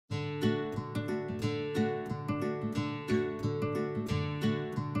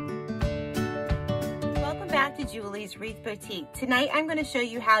to Julie's Wreath Boutique. Tonight I'm going to show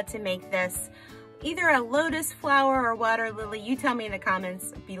you how to make this either a lotus flower or water lily. You tell me in the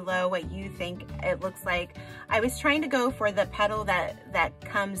comments below what you think it looks like. I was trying to go for the petal that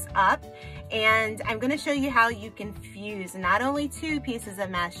comes up, and I'm going to show you how you can fuse not only 2 pieces of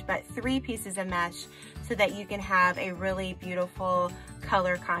mesh but 3 pieces of mesh so that you can have a really beautiful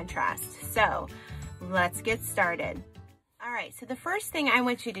color contrast. So let's get started. All right, so the first thing I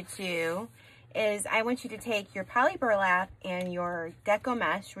want you to do is I want you to take your poly burlap and your Deco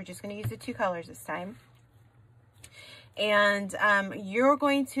mesh. We're just going to use the 2 colors this time. And you're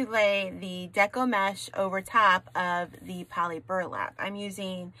going to lay the Deco mesh over top of the poly burlap. I'm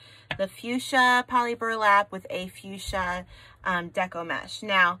using the Fuchsia poly burlap with a Fuchsia Deco mesh.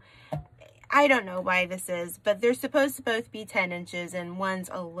 Now, I don't know why this is, but they're supposed to both be 10 inches and one's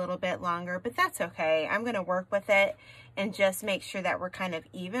a little bit longer, but that's okay. I'm going to work with it and just make sure that we're kind of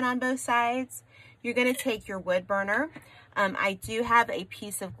even on both sides. You're going to take your wood burner. I do have a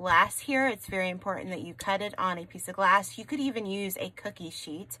piece of glass here. It's very important that you cut it on a piece of glass. You could even use a cookie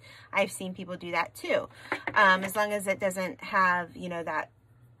sheet. I've seen people do that too, as long as it doesn't have, you know, that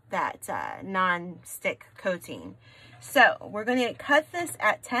non-stick coating. So we're going to cut this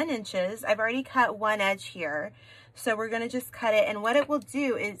at 10 inches. I've already cut one edge here. So we're going to just cut it, and what it will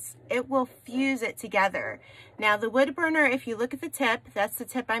do is it will fuse it together. Now the wood burner, if you look at the tip, that's the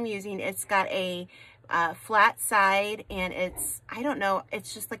tip I'm using. It's got a flat side, and it's, I don't know,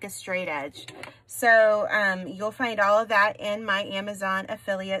 it's just like a straight edge. So you'll find all of that in my Amazon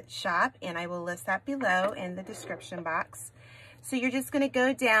affiliate shop, and I will list that below in the description box. So you're just going to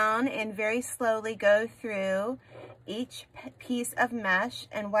go down and very slowly go through each piece of mesh,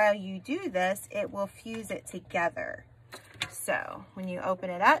 and while you do this, it will fuse it together. So when you open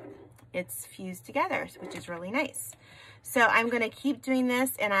it up, it's fused together, which is really nice. So I'm going to keep doing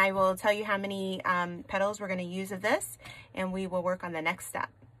this, and I will tell you how many petals we're going to use of this, and we will work on the next step.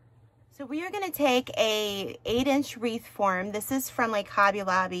 So we are going to take a 8-inch wreath form. This is from like Hobby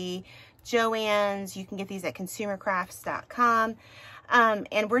Lobby, Joann's. You can get these at consumercrafts.com.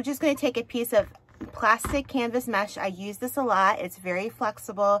 And we're just going to take a piece of plastic canvas mesh. I use this a lot. It's very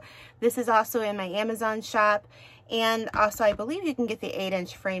flexible. This is also in my Amazon shop, and also I believe you can get the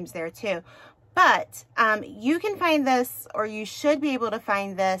 8-inch frames there too. But you can find this, or you should be able to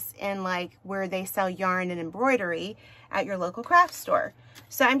find this in like where they sell yarn and embroidery at your local craft store.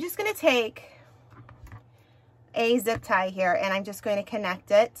 So I'm just going to take a zip tie here, and I'm just going to connect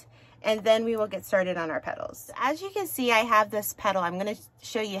it, and then we will get started on our petals. As you can see, I have this petal. I'm going to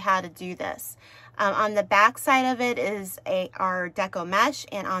show you how to do this. On the back side of it is our Deco mesh,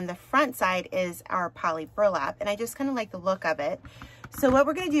 and on the front side is our poly burlap, and I just kind of like the look of it. So what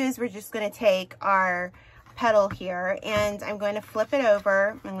we're going to do is we're just going to take our petal here, and I'm going to flip it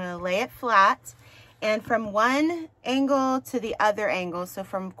over. I'm going to lay it flat, and from one angle to the other angle, so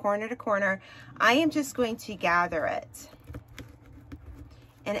from corner to corner, I am just going to gather it.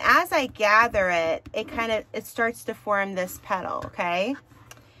 And as I gather it, it starts to form this petal, okay?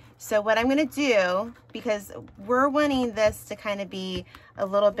 So what I'm going to do, because we're wanting this to kind of be a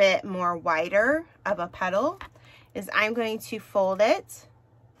little bit more wider of a petal, is I'm going to fold it,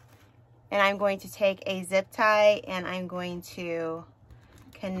 and I'm going to take a zip tie, and I'm going to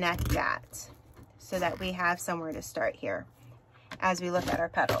connect that so that we have somewhere to start here as we look at our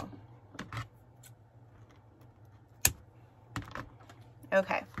petal.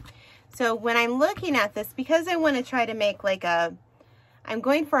 Okay, so when I'm looking at this, because I want to try to make like I'm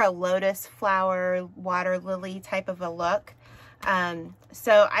going for a lotus flower, water lily type of a look.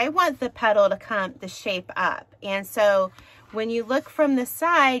 So I want the petal to shape up. And so when you look from the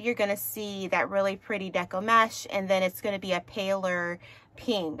side, you're going to see that really pretty Deco mesh, and then it's going to be a paler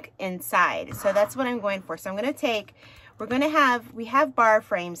pink inside. So that's what I'm going for. So I'm going to take, we have bar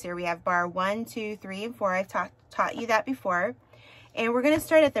frames here. We have bar 1, 2, 3, and 4. I've taught you that before. And we're going to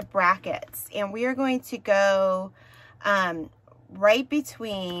start at the brackets, and we are going to go right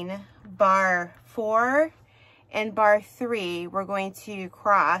between bar 4 and bar 3. We're going to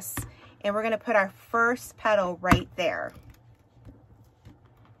cross, and we're going to put our first petal right there.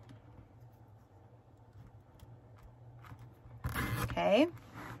 Okay.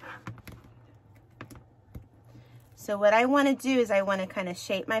 So what I want to do is I want to kind of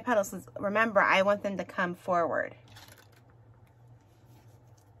shape my petals. Remember, I want them to come forward.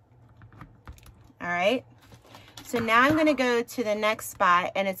 All right. So now I'm going to go to the next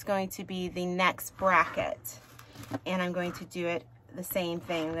spot, and it's going to be the next bracket. And I'm going to do it the same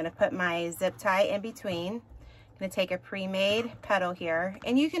thing. I'm going to put my zip tie in between. I'm going to take a pre-made petal here,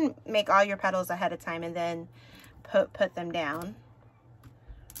 and you can make all your petals ahead of time and then put them down.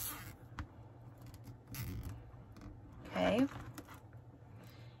 Okay.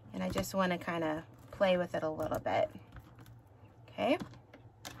 And I just want to kind of play with it a little bit. Okay.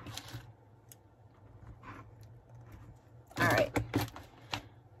 All right.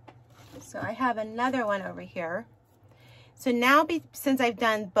 So I have another one over here. So now, since I've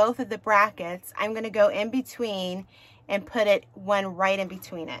done both of the brackets, I'm going to go in between and put it one right in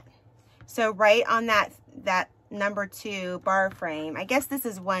between it. So right on that number 2 bar frame. I guess this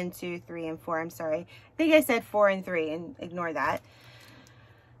is 1, 2, 3, and 4. I'm sorry. I think I said 4 and 3, and ignore that.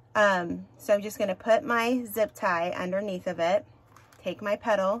 So I'm just going to put my zip tie underneath of it. Take my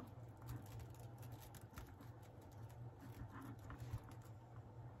petal.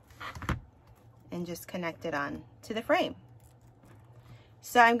 And just connect it on to the frame.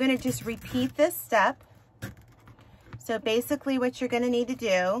 So I'm going to just repeat this step. So basically what you're going to need to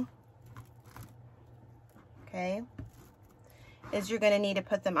do, okay, is you're going to need to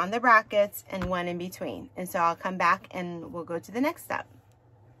put them on the brackets and one in between. And so I'll come back and we'll go to the next step.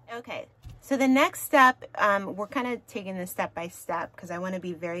 Okay, so the next step, we're kind of taking this step by step because I want to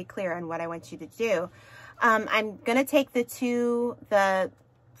be very clear on what I want you to do. I'm going to take the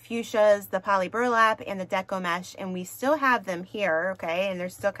fuchsias, the poly burlap, and the deco mesh, and we still have them here, okay, and they're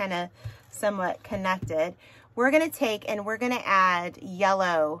still kind of somewhat connected. We're going to take and we're going to add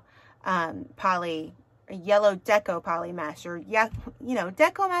yellow yellow deco poly mesh, or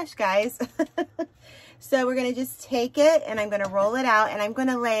deco mesh, guys. So we're going to just take it and I'm going to roll it out, and I'm going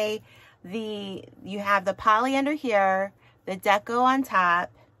to lay you have the poly under here, the deco on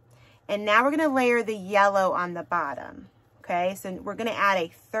top, and now we're going to layer the yellow on the bottom. Okay, so we're going to add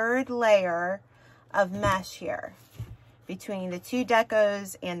a third layer of mesh here between the 2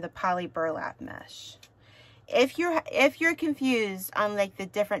 decos and the poly burlap mesh. If you're confused on like the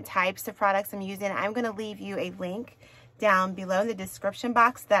different types of products I'm using, I'm going to leave you a link down below in the description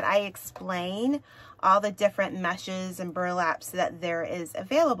box that I explain all the different meshes and burlaps that there is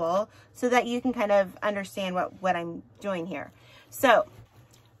available, so that you can kind of understand what I'm doing here. So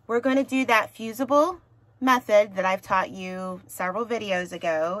we're going to do that fusible method that I've taught you several videos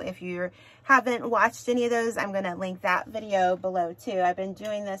ago. If you haven't watched any of those, I'm going to link that video below too. I've been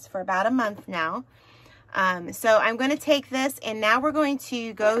doing this for about a month now. So I'm going to take this, and now we're going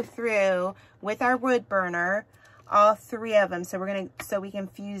to go through with our wood burner all 3 of them, so we can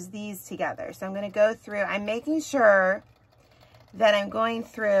fuse these together. So I'm going to go through, I'm making sure that I'm going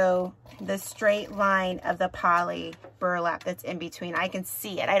through the straight line of the poly burlap that's in between. I can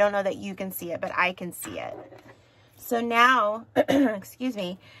see it. I don't know that you can see it, but I can see it. So now, excuse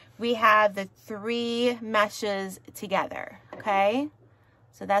me, we have the 3 meshes together, okay?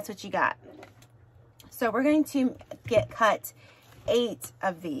 So that's what you got. So we're going to cut 8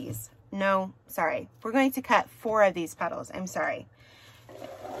 of these. No, sorry. We're going to cut 4 of these petals. I'm sorry.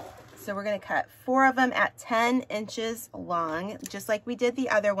 So we're going to cut 4 of them at 10 inches long. Just like we did the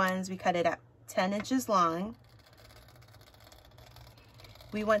other ones, we cut it at 10 inches long.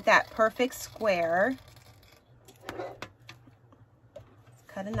 We want that perfect square. Let's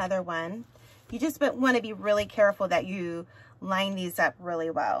cut another one. You just want to be really careful that you line these up really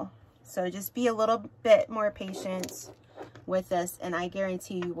well. So just be a little bit more patient with this, and I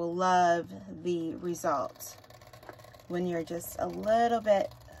guarantee you will love the result when you're just a little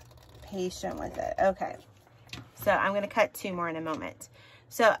bit patient with it. Okay, so I'm going to cut 2 more in a moment.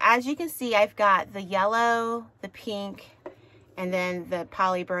 So as you can see, I've got the yellow, the pink, and then the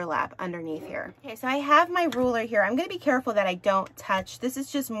poly burlap underneath here. Okay, so I have my ruler here. I'm going to be careful that I don't touch. This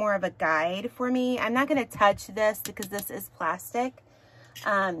is just more of a guide for me. I'm not going to touch this because this is plastic.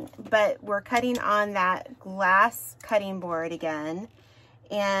 But we're cutting on that glass cutting board again,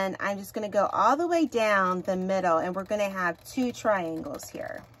 and I'm just going to go all the way down the middle, and we're going to have 2 triangles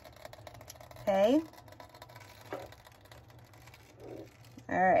here. Okay.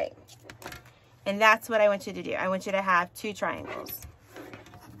 All right. And that's what I want you to do. I want you to have 2 triangles.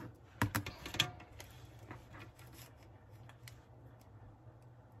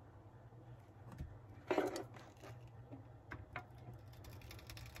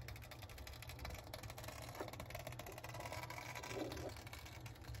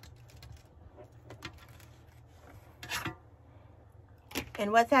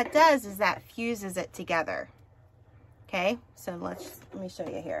 And what that does is that fuses it together. Okay, so let me show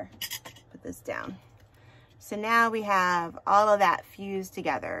you here. Put this down. So now we have all of that fused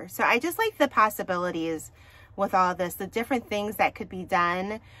together. So I just like the possibilities with all this, the different things that could be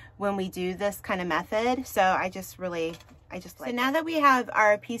done when we do this kind of method. So I just like it. So now that we have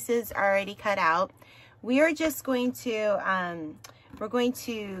our pieces already cut out, we are just going to, we're going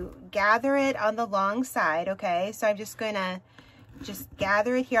to gather it on the long side, okay? So I'm just going to just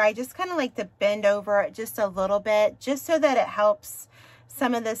gather it here. I just kind of like to bend over it just a little bit, just so that it helps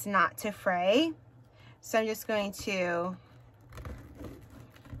some of this not to fray. So I'm just going to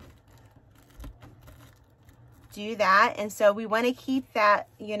do that. And so we want to keep that,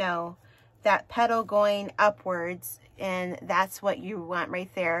 you know, that petal going upwards, and that's what you want right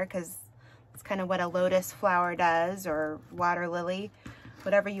there, because it's kind of what a lotus flower does, or water lily,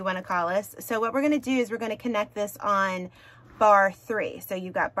 whatever you want to call this. So what we're going to do is we're going to connect this on bar 3. So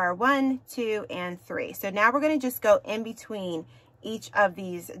you've got bar 1, 2, and 3. So now we're going to just go in between each of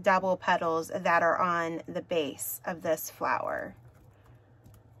these double petals that are on the base of this flower.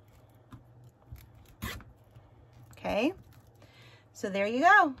 Okay, so there you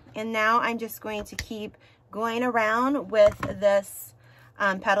go. And now I'm just going to keep going around with this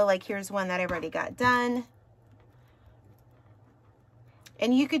petal. Like here's one that I've already got done.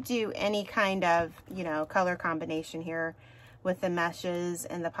 And you could do any kind of, you know, color combination here with the meshes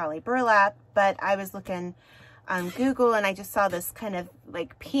and the poly burlap, but I was looking on Google and I just saw this kind of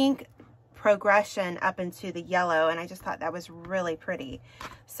like pink progression up into the yellow, and I just thought that was really pretty.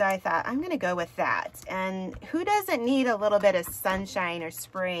 So I thought I'm gonna go with that. And who doesn't need a little bit of sunshine or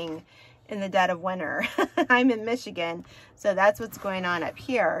spring in the dead of winter? I'm in Michigan, so that's what's going on up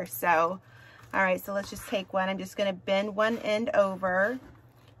here. So all right, so let's just take one. I'm just gonna bend one end over,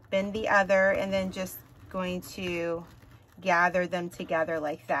 bend the other, and then just going to gather them together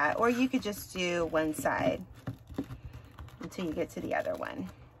like that. Or you could just do one side until you get to the other one.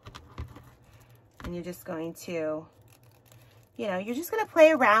 And you're just going to, you know, you're just going to play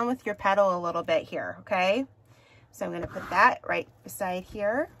around with your petal a little bit here, okay? So I'm going to put that right beside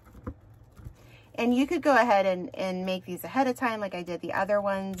here. And you could go ahead and make these ahead of time like I did the other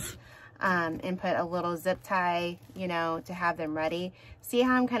ones, and put a little zip tie, you know, to have them ready. See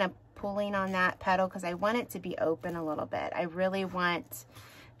how I'm kind of pulling on that petal because I want it to be open a little bit. I really want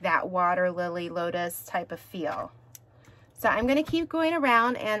that water lily lotus type of feel. So I'm going to keep going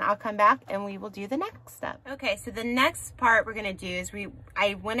around and I'll come back and we will do the next step. Okay, so the next part we're going to do is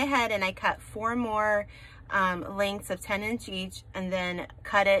I went ahead and I cut 4 more lengths of 10 inch each, and then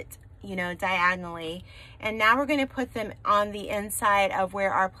cut it, you know, diagonally. And now we're going to put them on the inside of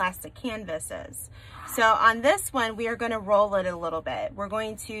where our plastic canvas is. So on this one, we are going to roll it a little bit. We're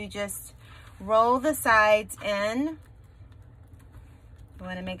going to just roll the sides in. We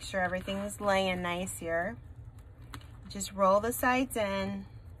want to make sure everything's laying nice here. Just roll the sides in,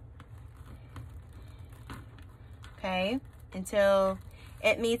 okay, until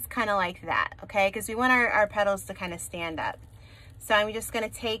it meets kind of like that, okay, because we want our petals to kind of stand up. So I'm just going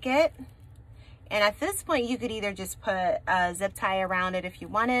to take it, and at this point you could either just put a zip tie around it if you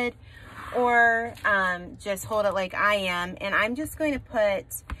wanted, or just hold it like I am. And I'm just going to put,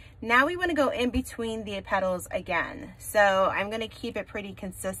 now we want to go in between the petals again. So I'm going to keep it pretty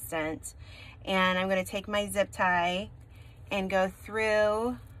consistent, and I'm going to take my zip tie and go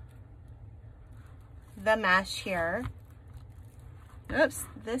through the mesh here. Oops,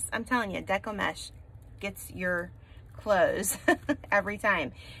 this, I'm telling you, Deco mesh gets your clothes every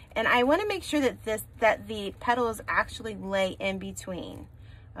time. And I want to make sure that the petals actually lay in between,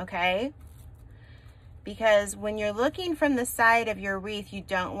 okay? Because when you're looking from the side of your wreath, you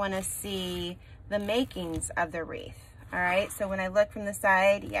don't want to see the makings of the wreath, all right? So when I look from the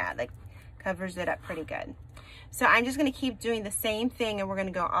side, yeah, that covers it up pretty good. So I'm just going to keep doing the same thing, and we're going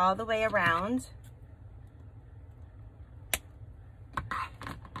to go all the way around.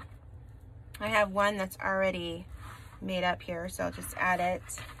 I have one that's already made up here, so I'll just add it.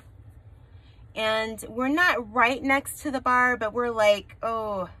 And we're not right next to the bar, but we're like,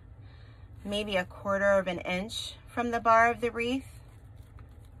 oh, maybe 1/4 of an inch from the bar of the wreath.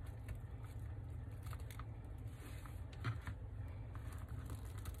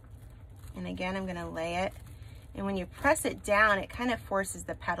 And again, I'm going to lay it. And when you press it down, it kind of forces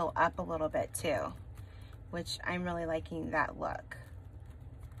the petal up a little bit too, which I'm really liking that look.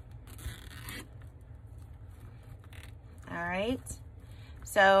 All right,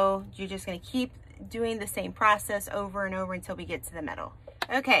 so you're just going to keep doing the same process over and over until we get to the middle.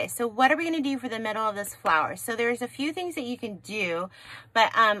 Okay, so what are we going to do for the middle of this flower? So there's a few things that you can do, but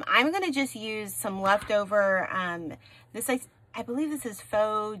I'm going to just use some leftover, I believe this is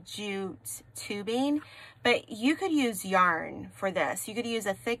Faux Jute tubing, but you could use yarn for this. You could use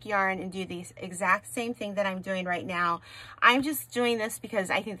a thick yarn and do the exact same thing that I'm doing right now. I'm just doing this because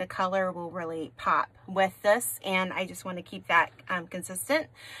I think the color will really pop with this, and I just want to keep that consistent.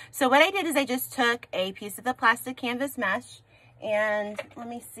 So what I did is I just took a piece of the plastic canvas mesh, and let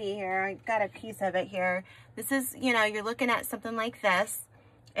me see here, I got a piece of it here. This is, you know, you're looking at something like this.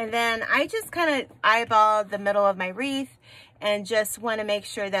 And then I just kind of eyeballed the middle of my wreath, and just want to make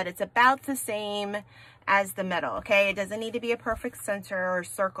sure that it's about the same as the middle, okay? It doesn't need to be a perfect center or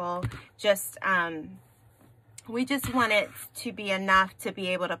circle. Just, we just want it to be enough to be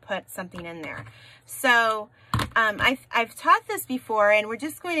able to put something in there. So I've taught this before, and we're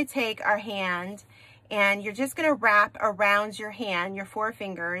just going to take our hand, and you're just going to wrap around your hand, your 4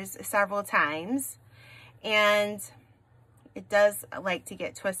 fingers, several times. And it does like to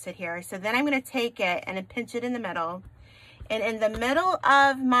get twisted here. So then I'm going to take it and pinch it in the middle. And in the middle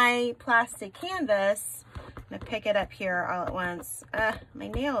of my plastic canvas, I'm going to pick it up here all at once. My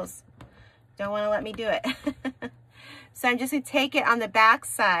nails don't want to let me do it. So I'm just going to take it on the back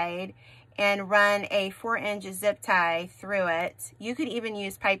side and run a 4-inch zip tie through it. You could even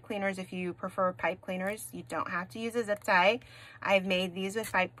use pipe cleaners if you prefer pipe cleaners. You don't have to use a zip tie. I've made these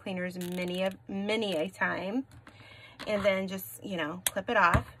with pipe cleaners many a time. And then just, you know, clip it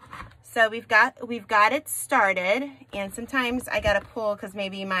off. So we've got it started, and sometimes I gotta pull because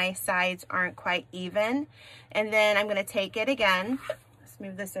maybe my sides aren't quite even. And then I'm gonna take it again. Let's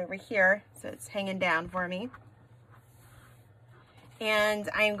move this over here so it's hanging down for me. And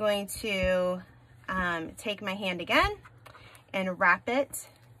I'm going to take my hand again and wrap it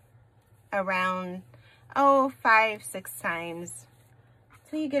around, 5-6 times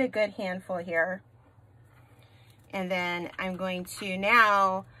until you get a good handful here. And then I'm going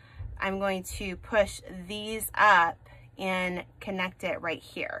to push these up and connect it right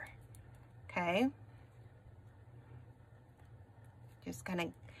here, okay? Just kind of,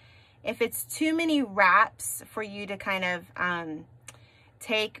 if it's too many wraps for you to kind of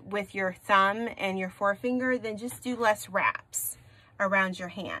take with your thumb and your forefinger, then just do less wraps around your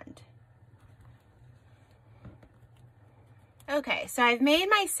hand. Okay, so I've made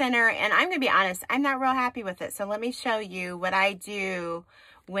my center, and I'm gonna be honest, I'm not real happy with it. So let me show you what I do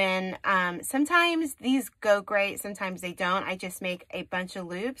when, sometimes these go great, sometimes they don't. I just make a bunch of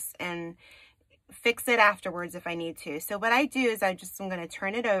loops and fix it afterwards if I need to. So what I do is I'm gonna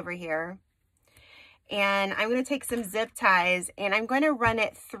turn it over here, and I'm gonna take some zip ties, and I'm gonna run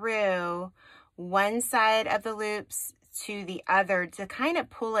it through one side of the loops to the other to kind of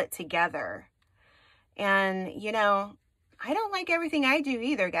pull it together. And, you know, I don't like everything I do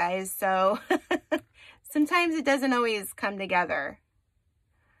either, guys, so sometimes it doesn't always come together.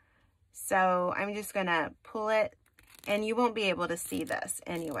 So I'm just gonna pull it, and you won't be able to see this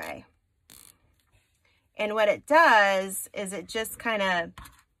anyway. And what it does is it just kind of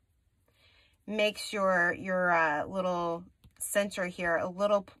makes your little center here a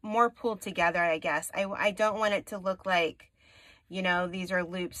little more pulled together, I guess. I don't want it to look like, you know, these are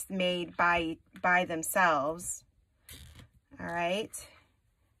loops made by themselves. All right,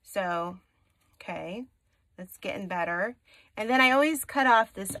 so, okay, that's getting better. And then I always cut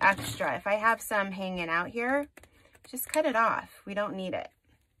off this extra. If I have some hanging out here, just cut it off. We don't need it.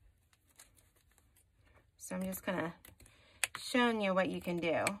 So I'm just kind of showing you what you can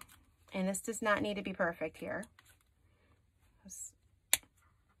do. And this does not need to be perfect here.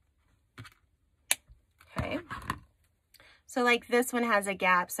 Okay. So like this one has a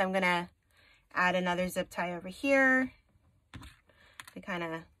gap, so I'm going to add another zip tie over here to kind of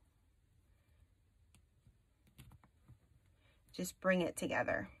just bring it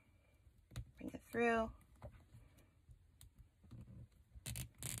together. Bring it through.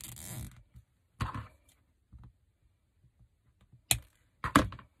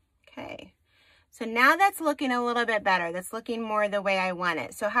 Okay, so now that's looking a little bit better. That's looking more the way I want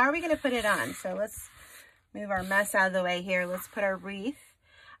it. So how are we going to put it on? So let's move our mess out of the way here. Let's put our wreath.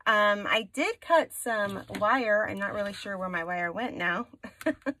 I did cut some wire. I'm not really sure where my wire went now.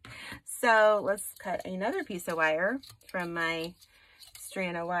 So let's cut another piece of wire from my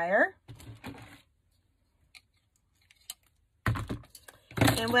strand of wire.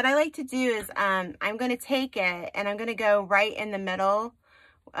 And what I like to do is I'm going to take it and I'm going to go right in the middle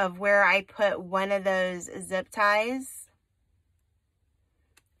of where I put one of those zip ties.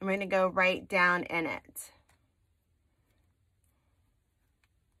 I'm going to go right down in it.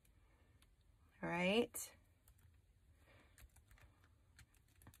 All right.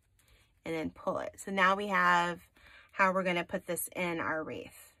 And then pull it. So now we have how we're going to put this in our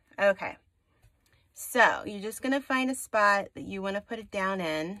wreath. Okay. So you're just going to find a spot that you want to put it down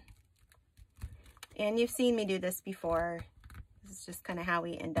in. And you've seen me do this before. This is just kind of how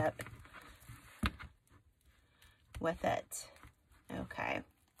we end up with it. Okay.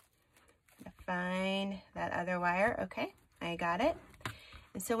 I'm going to find that other wire. Okay. I got it.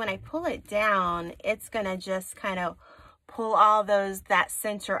 And so when I pull it down, it's going to just kind of pull all that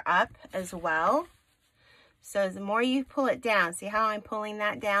center up as well. So the more you pull it down, see how I'm pulling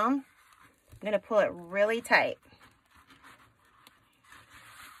that down? I'm going to pull it really tight.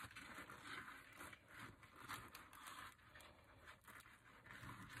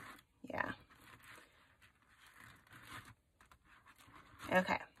 Yeah.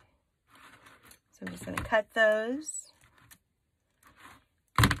 Okay. So I'm just going to cut those.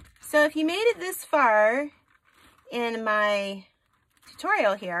 So if you made it this far in my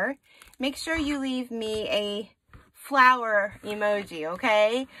tutorial here, make sure you leave me a flower emoji,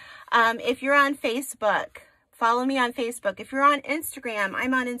 okay? If you're on Facebook, follow me on Facebook. If you're on Instagram,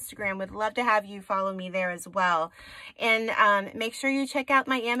 I'm on Instagram. Would love to have you follow me there as well. And make sure you check out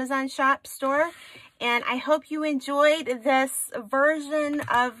my Amazon shop store. And I hope you enjoyed this version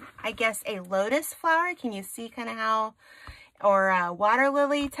of, I guess, a lotus flower. Can you see kind of how, or water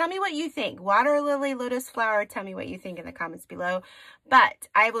lily? Tell me what you think. Water lily, lotus flower, tell me what you think in the comments below. But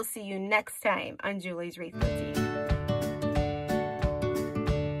I will see you next time on Julie's Wreath Boutique.